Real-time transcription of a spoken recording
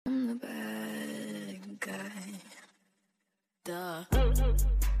Duh. You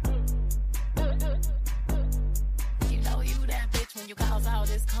know you that bitch when you cause all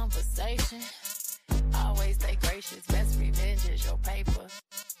this conversation. Always stay gracious, best revenge is your paper.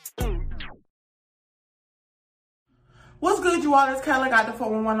 What's good, you all? It's Kelly, got the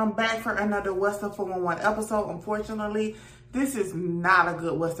 411. I'm back for another What's the 411 episode. Unfortunately, this is not a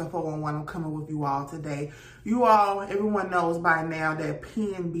good What's the 411 I'm coming with you all today. You all, everyone knows by now that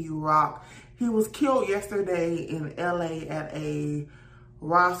PNB Rock, he was killed yesterday in LA at a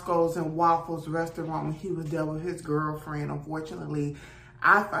Roscoe's and Waffles restaurant when he was there with his girlfriend. Unfortunately,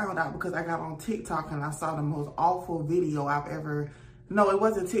 I found out because I got on TikTok and I saw the most awful video I've ever... No, it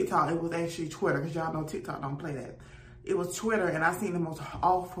wasn't TikTok. It was actually Twitter, because y'all know TikTok don't play that. It was Twitter, and I seen the most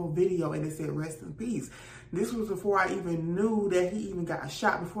awful video, and it said, rest in peace. This was before I even knew that he even got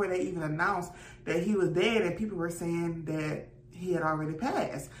shot, before they even announced that he was dead, and people were saying that he had already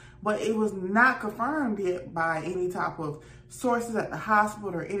passed. But it was not confirmed yet by any type of sources at the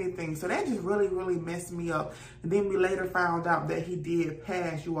hospital or anything. So that just really, really messed me up. And then we later found out that he did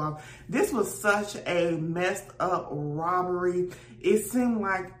pass, you all. This was such a messed up robbery. It seemed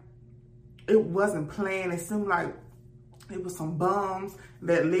like it wasn't planned. It seemed like it was some bums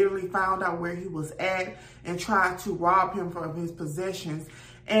that literally found out where he was at and tried to rob him of his possessions.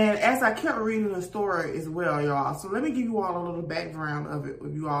 And as I kept reading the story as well, y'all, so let me give you all a little background of it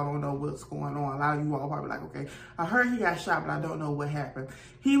if you all don't know what's going on. A lot of you all probably like, okay, I heard he got shot, but I don't know what happened.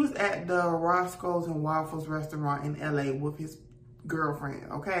 He was at the Roscoe's and Waffles restaurant in LA with his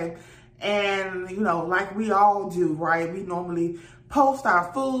girlfriend, okay? And, you know, like we all do, right? We normally post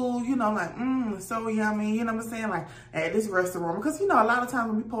our food, you know, like, so yummy, you know what I'm saying? Like at this restaurant, because, you know, a lot of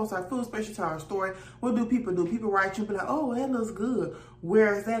times when we post our food, especially to our story, what do? People write you and be like, oh, that looks good.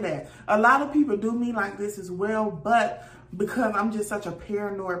 Where is that at? A lot of people do me like this as well, but because I'm just such a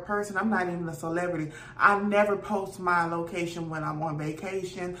paranoid person, I'm not even a celebrity. I never post my location when I'm on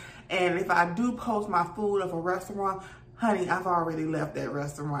vacation. And if I do post my food of a restaurant, honey, I've already left that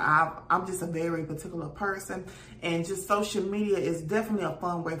restaurant. I'm just a very particular person, and just social media is definitely a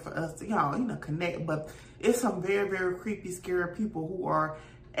fun way for us to, you know, connect. But it's some very, very creepy, scary people who are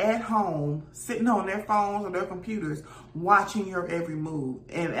at home, sitting on their phones or their computers, watching your every move.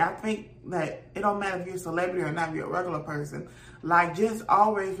 And I think that it don't matter if you're a celebrity or not, if you're a regular person. Like, just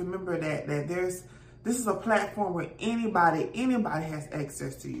always remember that this is a platform where anybody has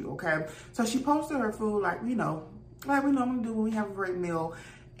access to you, okay? So she posted her food like we normally do when we have a great meal.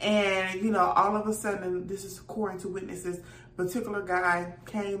 And, you know, all of a sudden, this is according to witnesses, particular guy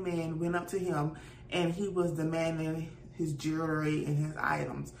came in, went up to him, and he was demanding his jewelry and his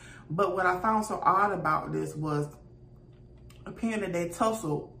items. But what I found so odd about this was apparently they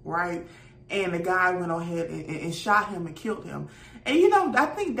tussled, right? And the guy went ahead and shot him and killed him. And, you know, I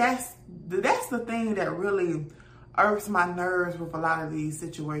think that's the thing that really irks my nerves with a lot of these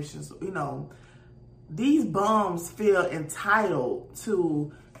situations. You know, these bums feel entitled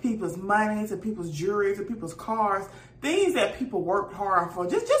to people's money, to people's jewelry, to people's cars, things that people worked hard for.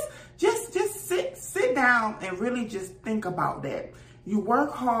 Just sit down and really just think about that. You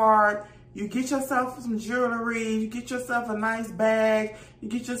work hard, you get yourself some jewelry, you get yourself a nice bag, you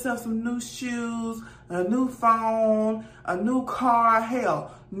get yourself some new shoes, a new phone, a new car,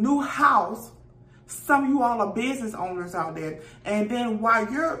 hell, new house. Some of you all are business owners out there. And then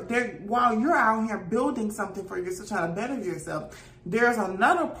while you're out here building something for yourself, trying to better yourself, there's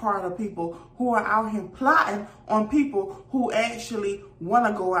another part of people who are out here plotting on people who actually want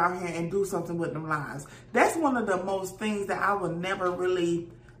to go out here and do something with their lives. That's one of the most things that I would never really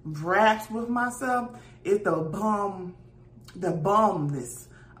grasp with myself, is the bumness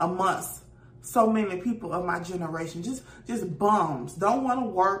amongst so many people of my generation. Just bums. Don't want to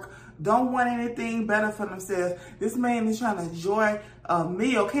work. Don't want anything better for themselves. This man is trying to enjoy a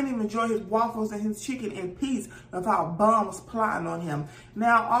meal. Can't even enjoy his waffles and his chicken in peace without bums plotting on him.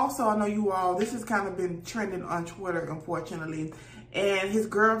 Now, also, I know you all, this has kind of been trending on Twitter, unfortunately. And his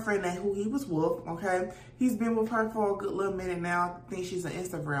girlfriend, who he was with, okay, he's been with her for a good little minute now. I think she's an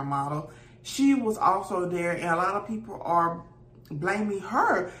Instagram model. She was also there, and a lot of people are blaming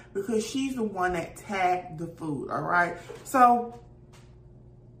her because she's the one that tagged the food, all right? So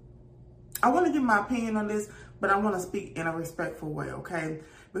I want to give my opinion on this, but I want to speak in a respectful way, okay?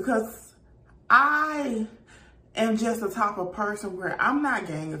 Because I am just the type of person where I'm not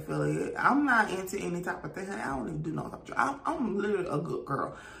gang affiliated. I'm not into any type of thing. I don't even do no type of I'm literally a good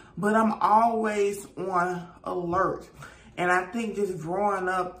girl, but I'm always on alert. And I think just growing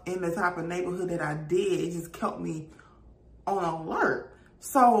up in the type of neighborhood that I did, it just kept me on alert.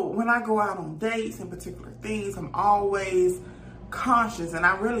 So when I go out on dates and particular things, I'm always conscious. And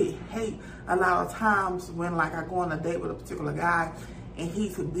I really hate a lot of times when like I go on a date with a particular guy and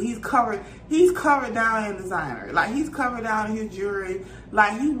he's covered down in designer. Like he's covered down in his jewelry.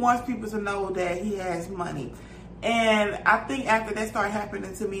 Like he wants people to know that he has money. And I think after that started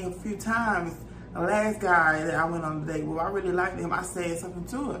happening to me a few times, the last guy that I went on a date with, I really liked him. I said something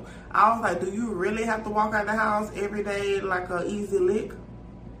to him. I was like, do you really have to walk out the house every day like an easy lick?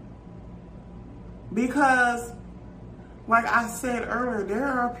 Because, like I said earlier, there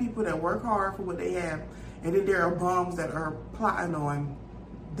are people that work hard for what they have, and then there are bums that are plotting on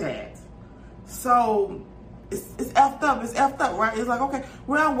that. So, it's effed up. It's effed up, right? It's like, okay,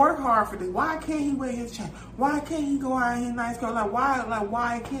 well, I work hard for this. Why can't he wear his chain? Why can't he go out in his nice clothes?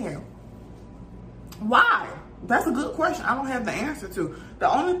 Why can't? Why? That's a good question. I don't have the answer to.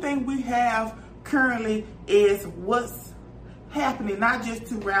 The only thing we have currently is what's happening, not just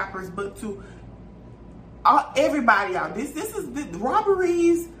to rappers, but to everybody out. This is the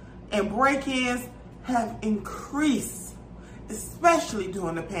robberies and break-ins have increased, especially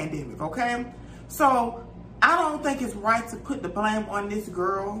during the pandemic. Okay, so I don't think it's right to put the blame on this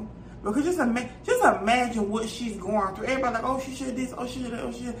girl, because just imagine what she's going through. Everybody like, oh, she should this, oh, she should that,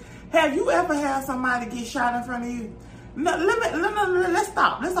 oh, she should. Have you ever had somebody get shot in front of you? No, let's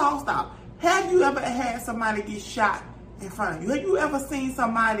stop. Let's all stop. Have you ever had somebody get shot in front of you? Have you ever seen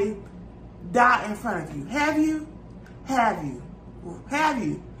somebody die in front of you? Have you? Have you? Have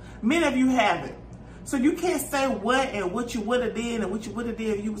you? Many of you haven't. So you can't say what and what you would have did and what you would have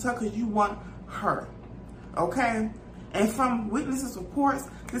did if you was her, because you want her. Okay? And from witnesses' reports,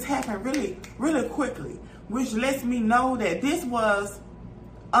 this happened really, really quickly, which lets me know that this was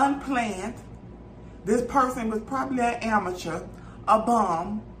unplanned. This person was probably an amateur, a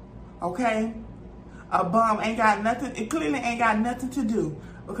bum, okay? A bum ain't got nothing, it clearly ain't got nothing to do,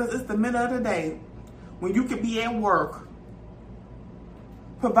 because it's the middle of the day when you could be at work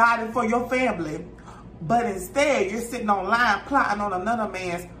providing for your family, but instead you're sitting online plotting on another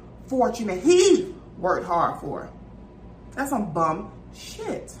man's fortune that he worked hard for. That's some bum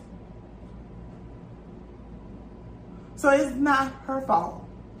shit. So it's not her fault.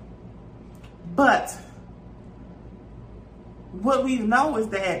 But what we know is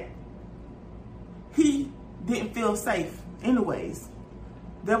that he didn't feel safe anyways.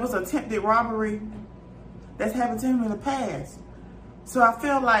 There was attempted robbery that's happened to him in the past. So I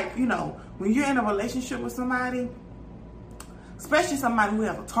feel like, you know, when you're in a relationship with somebody, especially somebody who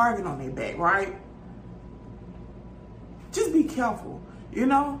has a target on their back, right? Just be careful, you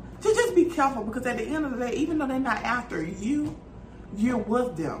know? Just be careful, because at the end of the day, even though they're not after you, you're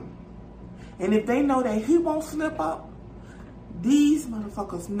with them. And if they know that he won't slip up, these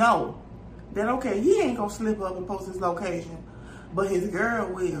motherfuckers know that, okay, he ain't gonna slip up and post his location, but his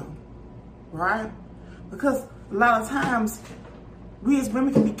girl will, right? Because a lot of times, we as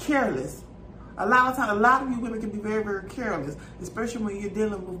women can be careless. A lot of you women can be very, very careless, especially when you're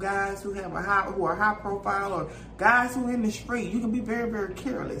dealing with guys who have who are high profile, or guys who are in the street. You can be very, very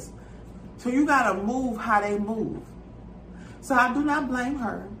careless. So you gotta move how they move. So I do not blame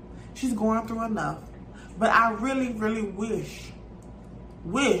her. She's going through enough. But I really, really wish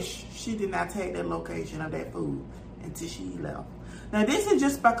she did not take that location of that food until she left. Now this is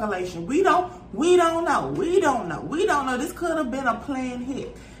just speculation. We don't know. This could have been a planned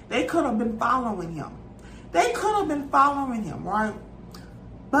hit. They could have been following him. Right?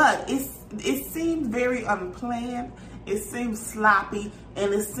 But it seemed very unplanned. It seemed sloppy,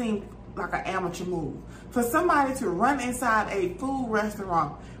 and it seemed like an amateur move. For somebody to run inside a food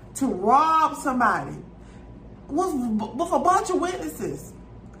restaurant to rob somebody with a bunch of witnesses.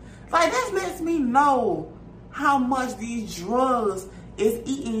 Like, that lets me know how much these drugs is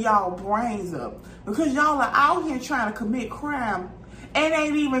eating y'all brains up. Because y'all are out here trying to commit crime and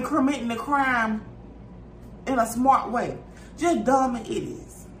ain't even committing the crime in a smart way. Just dumb and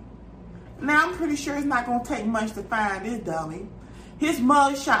idiots. Now, I'm pretty sure it's not going to take much to find this dummy. His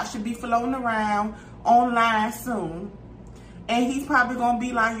mugshot should be floating around online soon. And he's probably going to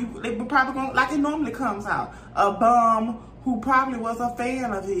be like, like it normally comes out. A bum who probably was a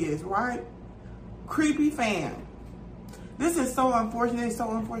fan of his, right? Creepy fan. This is so unfortunate. It's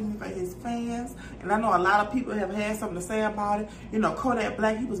so unfortunate for his fans. And I know a lot of people have had something to say about it. You know, Kodak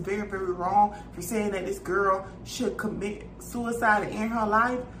Black, he was very, very wrong for saying that this girl should commit suicide and end her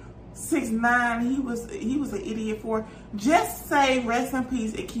life. 6ix9ine, he was an idiot for it. Just say rest in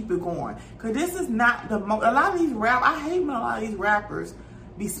peace and keep it going. Because this is not the most, a lot of these I hate when a lot of these rappers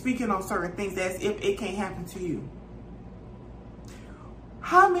be speaking on certain things as if it can't happen to you.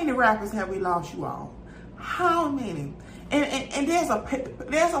 How many rappers have we lost, you all? How many? And there's a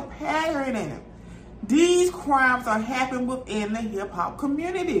pattern in it. These crimes are happening within the hip hop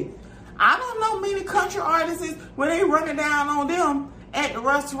community. I don't know many country artists when they running down on them at the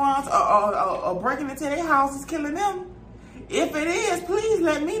restaurants or breaking into their houses, killing them. If it is, please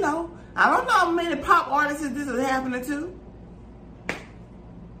let me know. I don't know how many pop artists this is happening to.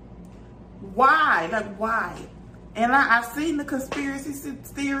 Why? Like, why? And I've seen the conspiracy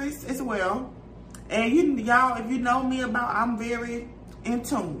theories as well. And y'all, if you know me I'm very in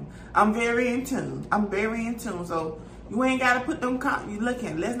tune. I'm very in tune. So you ain't got to put them,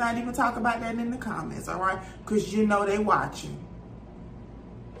 let's not even talk about that in the comments, all right? Because you know they watching.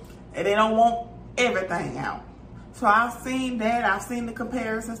 And they don't want everything out. So I've seen that. I've seen the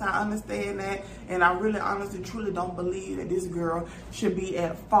comparisons. I understand that. And I really, honestly, truly don't believe that this girl should be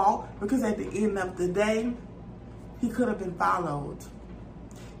at fault. Because at the end of the day, he could have been followed.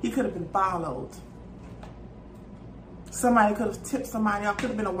 Somebody could have tipped somebody off.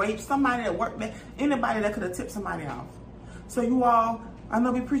 Could have been a waitress. Somebody that worked there. Anybody that could have tipped somebody off. So you all, I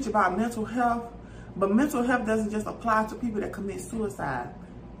know we preach about mental health. But mental health doesn't just apply to people that commit suicide.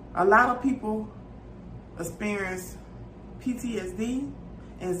 A lot of people experience PTSD,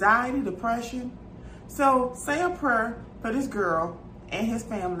 anxiety, depression. So say a prayer for this girl and his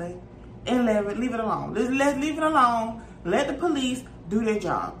family and leave it alone. Let's leave it alone. Let the police do their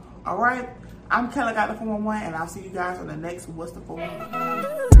job. All right? I'm Kelly Got the 411, and I'll see you guys on the next What's the 411.